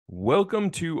Welcome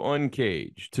to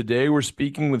Uncaged. Today we're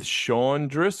speaking with Sean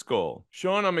Driscoll.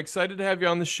 Sean, I'm excited to have you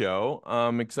on the show.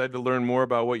 I'm excited to learn more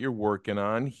about what you're working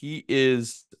on. He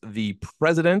is the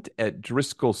president at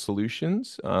Driscoll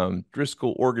Solutions.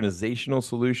 Driscoll Organizational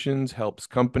Solutions helps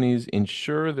companies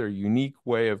ensure their unique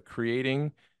way of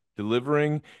creating,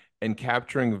 delivering, and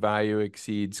capturing value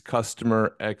exceeds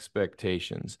customer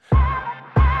expectations.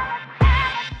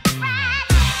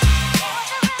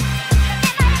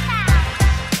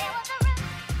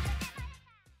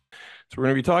 So we're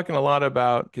going to be talking a lot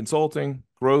about consulting,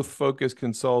 growth-focused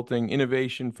consulting,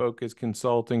 innovation-focused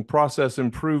consulting, process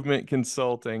improvement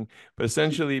consulting, but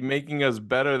essentially making us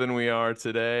better than we are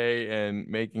today and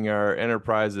making our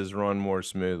enterprises run more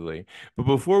smoothly. But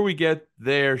before we get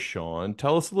there, Sean,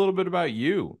 tell us a little bit about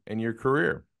you and your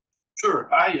career. Sure.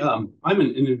 I'm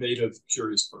an innovative,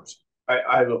 curious person.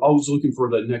 I'm always looking for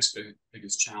the next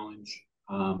biggest challenge.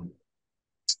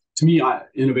 To me,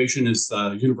 innovation is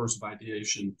the universe of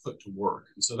ideation put to work,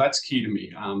 and so that's key to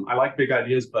me. I like big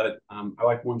ideas, but I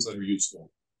like ones that are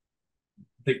useful.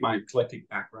 I think my eclectic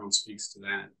background speaks to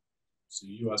that. So,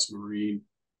 U.S. Marine,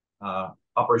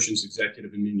 operations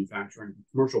executive in manufacturing,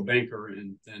 commercial banker,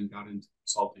 and then got into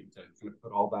consulting to kind of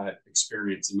put all that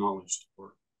experience and knowledge to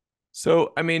work.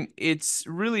 So, I mean, it's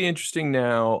really interesting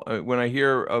now when I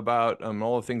hear about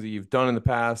all the things that you've done in the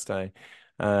past.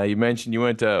 You mentioned you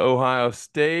went to Ohio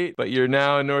State, but you're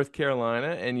now in North Carolina,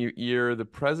 and you're the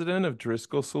president of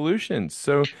Driscoll Solutions.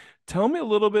 So, tell me a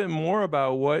little bit more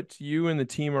about what you and the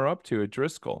team are up to at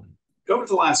Driscoll. Over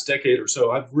the last decade or so,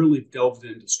 I've really delved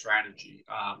into strategy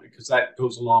because that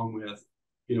goes along with,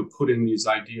 putting these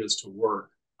ideas to work.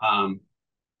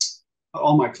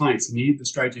 All my clients need the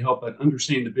strategy help, but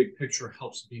understanding the big picture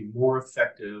helps be more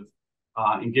effective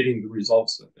in getting the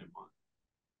results that they want.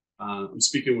 I'm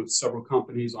speaking with several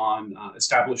companies on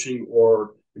establishing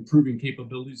or improving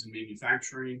capabilities in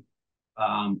manufacturing.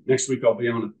 Next week, I'll be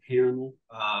on a panel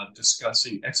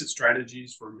discussing exit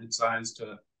strategies for mid-sized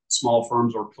to small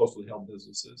firms or closely held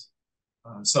businesses.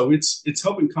 So it's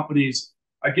helping companies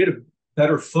get a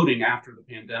better footing after the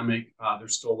pandemic.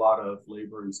 There's still a lot of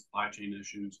labor and supply chain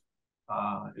issues,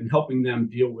 and helping them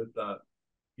deal with the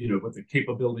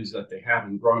capabilities that they have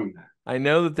and growing that. I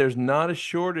know that there's not a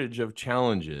shortage of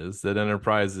challenges that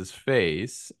enterprises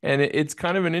face, and it's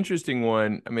kind of an interesting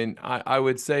one. I mean, I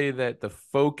would say that the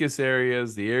focus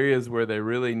areas, the areas where they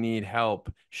really need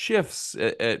help, shifts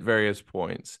at various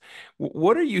points.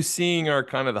 What are you seeing are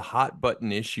kind of the hot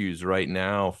button issues right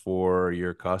now for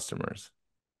your customers?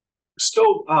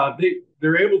 Still,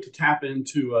 they're able to tap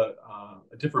into a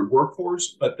different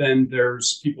workforce, but then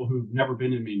there's people who've never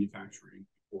been in manufacturing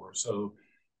before. So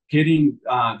getting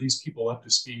these people up to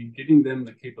speed, getting them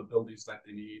the capabilities that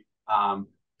they need,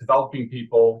 developing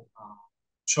people,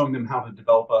 showing them how to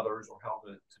develop others or how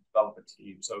to develop a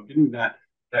team. So getting that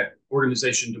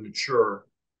organization to mature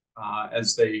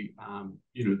as they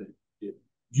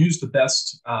use the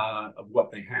best of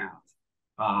what they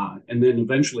have. And then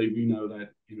eventually we know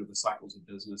that, the cycles of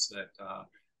business that,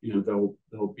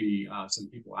 there'll be some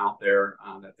people out there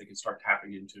that they can start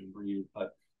tapping into and bringing,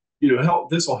 but,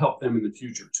 this will help them in the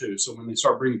future too. So when they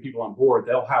start bringing people on board,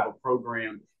 they'll have a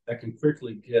program that can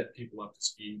quickly get people up to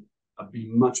speed, be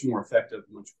much more effective,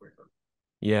 much quicker.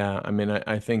 Yeah, I mean,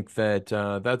 I think that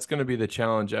that's going to be the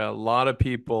challenge. A lot of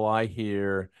people I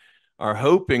hear are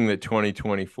hoping that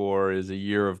 2024 is a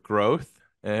year of growth,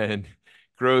 and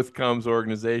growth comes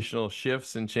organizational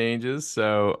shifts and changes.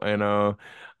 So,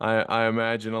 I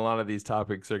imagine a lot of these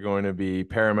topics are going to be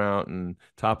paramount and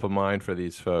top of mind for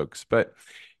these folks. But,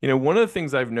 one of the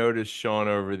things I've noticed, Sean,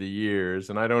 over the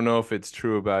years, and I don't know if it's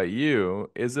true about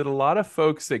you, is that a lot of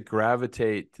folks that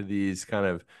gravitate to these kind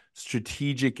of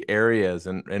strategic areas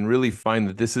and really find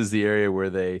that this is the area where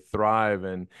they thrive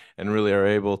and really are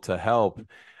able to help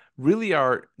really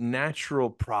are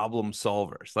natural problem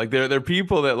solvers. Like they're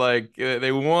people that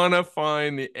they want to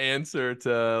find the answer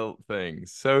to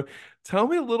things. So tell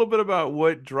me a little bit about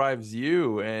what drives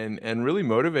you and really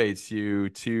motivates you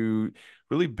to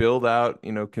really build out,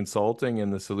 consulting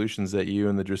and the solutions that you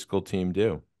and the Driscoll team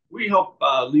do. We help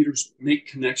leaders make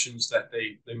connections that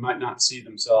they might not see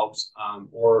themselves,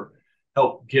 or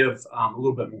help give a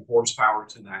little bit more horsepower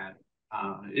to that.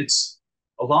 It's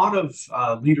a lot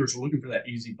of leaders are looking for that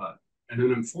easy button. And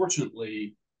then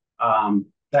unfortunately,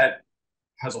 that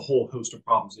has a whole host of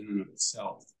problems in and of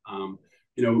itself.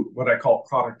 What I call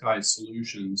productized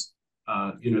solutions,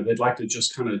 they'd like to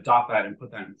just kind of adopt that and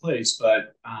put that in place.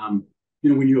 But,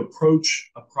 when you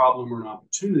approach a problem or an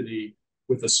opportunity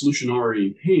with a solution already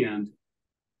in hand,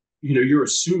 you're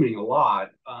assuming a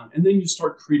lot, and then you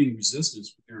start creating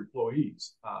resistance with your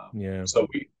employees. Yeah. So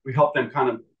we help them kind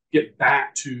of get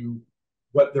back to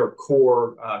what their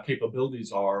core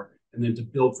capabilities are, and then to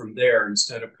build from there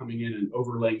instead of coming in and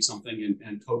overlaying something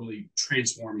and totally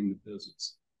transforming the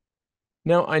business.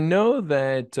 Now, I know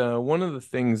that one of the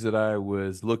things that I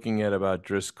was looking at about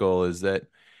Driscoll is that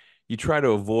you try to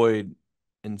avoid,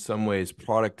 in some ways,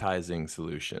 productizing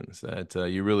solutions, that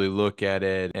you really look at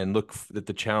it and look at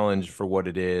the challenge for what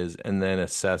it is, and then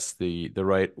assess the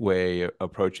right way of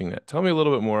approaching that. Tell me a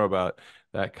little bit more about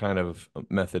that kind of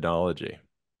methodology.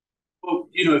 Well,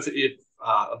 if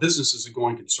a business is a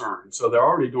going concern, so they're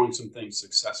already doing some things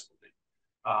successfully,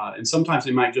 and sometimes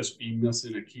they might just be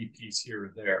missing a key piece here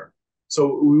or there.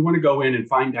 So we want to go in and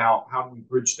find out how do we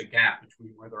bridge the gap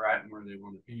between where they're at and where they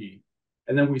want to be,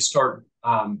 and then we start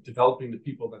developing the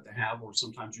people that they have, or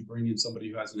sometimes you bring in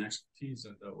somebody who has an expertise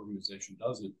that the organization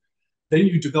doesn't. Then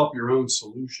you develop your own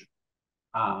solution.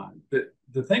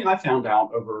 The thing I found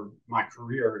out over my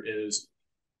career is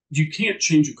you can't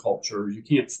change a culture, you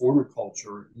can't form a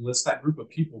culture unless that group of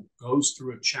people goes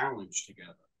through a challenge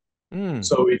together. Mm.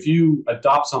 So if you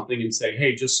adopt something and say,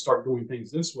 hey, just start doing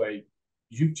things this way,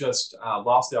 you've just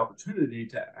lost the opportunity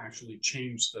to actually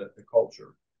change the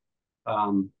culture.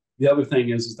 The other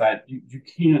thing is that you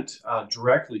can't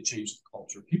directly change the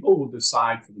culture. People will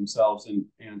decide for themselves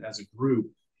and as a group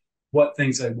what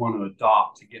things they want to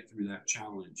adopt to get through that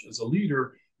challenge. As a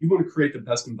leader, you want to create the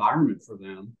best environment for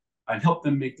them and help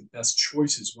them make the best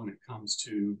choices when it comes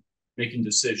to making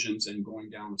decisions and going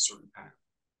down a certain path.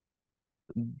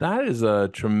 That is a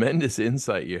tremendous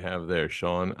insight you have there,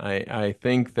 Sean. I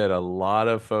think that a lot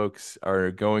of folks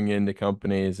are going into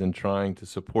companies and trying to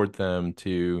support them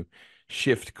to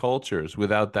shift cultures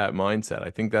without that mindset. I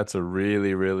think that's a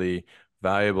really, really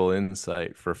valuable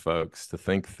insight for folks to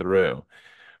think through.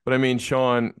 But I mean,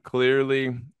 Sean, clearly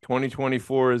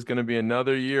 2024 is going to be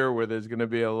another year where there's going to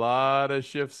be a lot of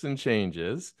shifts and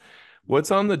changes. What's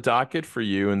on the docket for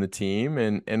you and the team,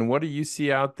 and what do you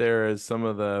see out there as some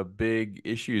of the big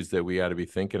issues that we got to be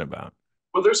thinking about?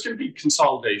 Well, there's going to be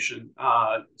consolidation.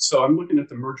 So I'm looking at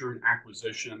the merger and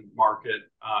acquisition market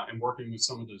and working with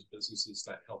some of those businesses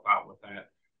that help out with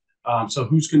that. So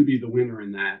who's going to be the winner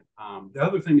in that? The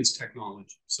other thing is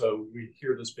technology. So we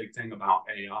hear this big thing about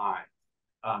AI.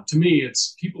 To me,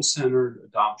 it's people-centered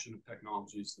adoption of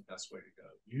technology is the best way to go.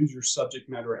 Use your subject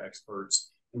matter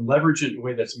experts and leverage it in a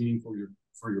way that's meaningful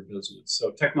for your business.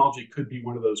 So technology could be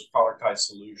one of those productized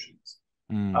solutions.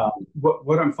 Mm.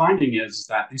 What I'm finding is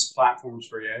that these platforms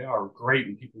for AI are great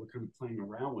and people are kind of playing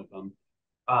around with them.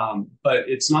 But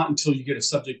it's not until you get a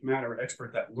subject matter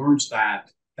expert that learns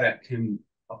that can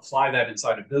apply that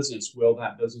inside a business will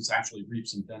that business actually reap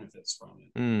some benefits from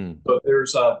it. Mm. So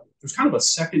there's kind of a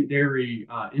secondary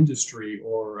industry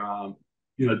or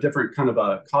different kind of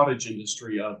a cottage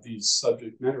industry of these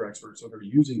subject matter experts that are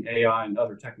using AI and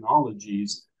other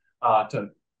technologies to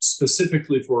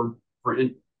specifically for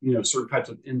certain types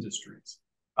of industries.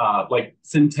 Like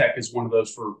fintech is one of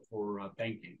those for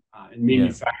banking and Yeah.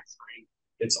 manufacturing.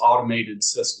 It's automated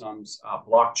systems,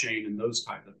 blockchain, and those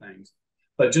type of things.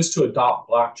 But just to adopt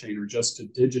blockchain or just to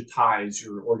digitize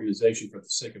your organization for the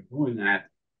sake of doing that,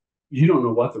 you don't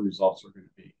know what the results are going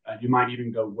to be. You might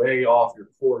even go way off your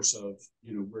course of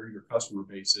where your customer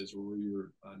base is or where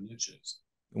your niche is.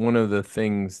 One of the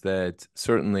things that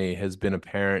certainly has been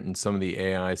apparent in some of the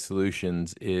AI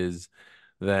solutions is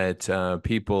that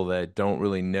people that don't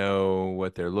really know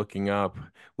what they're looking up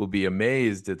will be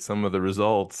amazed at some of the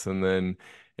results. And then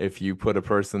if you put a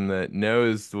person that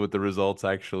knows what the results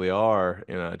actually are,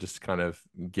 just kind of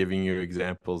giving you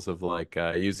examples of like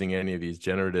using any of these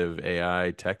generative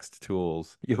AI text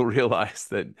tools, you'll realize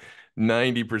that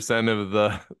 90% of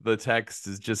the text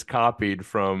is just copied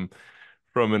from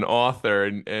an author,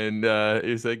 and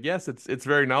he's like, yes, it's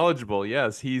very knowledgeable.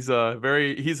 Yes, he's a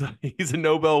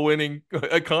Nobel winning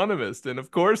economist, and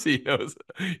of course he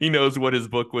knows what his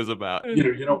book was about.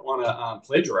 You don't want to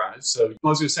plagiarize. So I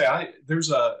was going to say,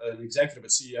 there's an executive, a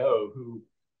CEO who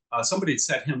somebody had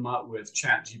set him up with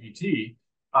Chat GPT,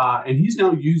 and he's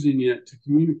now using it to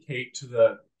communicate to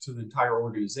the entire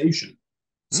organization.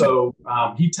 Mm. So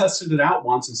he tested it out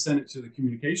once and sent it to the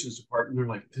communications department. They're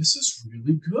like, "This is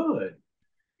really good."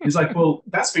 He's like, "Well,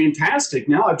 that's fantastic.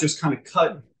 Now I've just kind of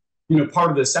cut, part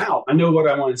of this out. I know what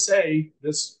I want to say.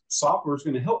 This software is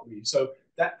going to help me." So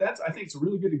that's I think it's a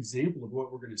really good example of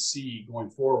what we're going to see going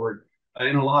forward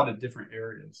in a lot of different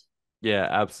areas. Yeah,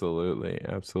 absolutely.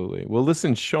 Absolutely. Well,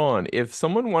 listen, Sean, if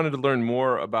someone wanted to learn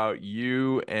more about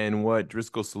you and what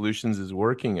Driscoll Solutions is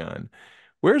working on,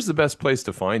 where's the best place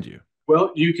to find you?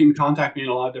 Well, you can contact me in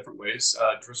a lot of different ways.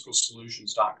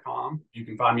 DriscollSolutions.com. You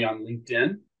can find me on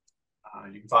LinkedIn.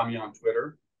 You can find me on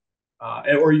Twitter.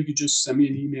 or you could just send me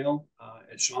an email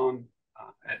at Sean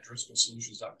at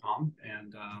DriscollSolutions.com,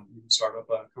 and we can start up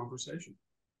a conversation.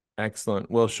 Excellent.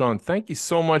 Well, Sean, thank you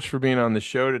so much for being on the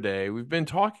show today. We've been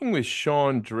talking with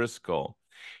Sean Driscoll.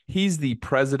 He's the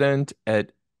president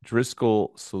at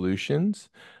Driscoll Solutions.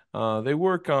 They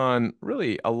work on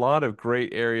really a lot of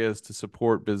great areas to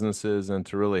support businesses and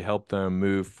to really help them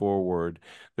move forward.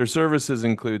 Their services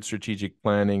include strategic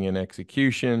planning and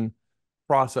execution,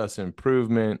 process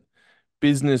improvement,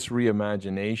 business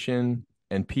reimagination,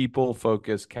 and people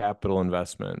focused capital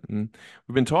investment. And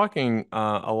we've been talking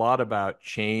a lot about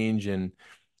change. And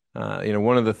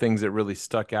one of the things that really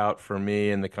stuck out for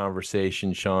me in the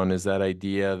conversation, Sean, is that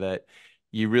idea that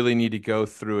you really need to go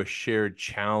through a shared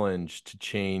challenge to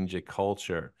change a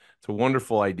culture. It's a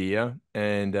wonderful idea,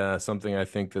 and something I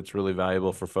think that's really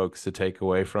valuable for folks to take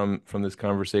away from this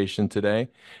conversation today,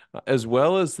 as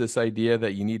well as this idea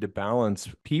that you need to balance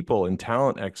people and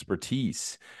talent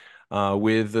expertise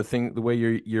with the way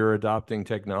you're adopting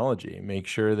technology. Make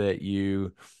sure that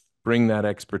you bring that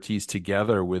expertise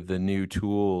together with the new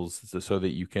tools so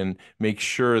that you can make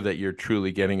sure that you're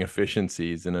truly getting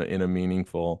efficiencies in a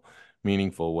meaningful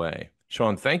way.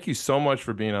 Sean, thank you so much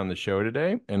for being on the show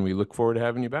today, and we look forward to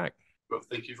having you back. Well,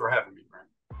 thank you for having me.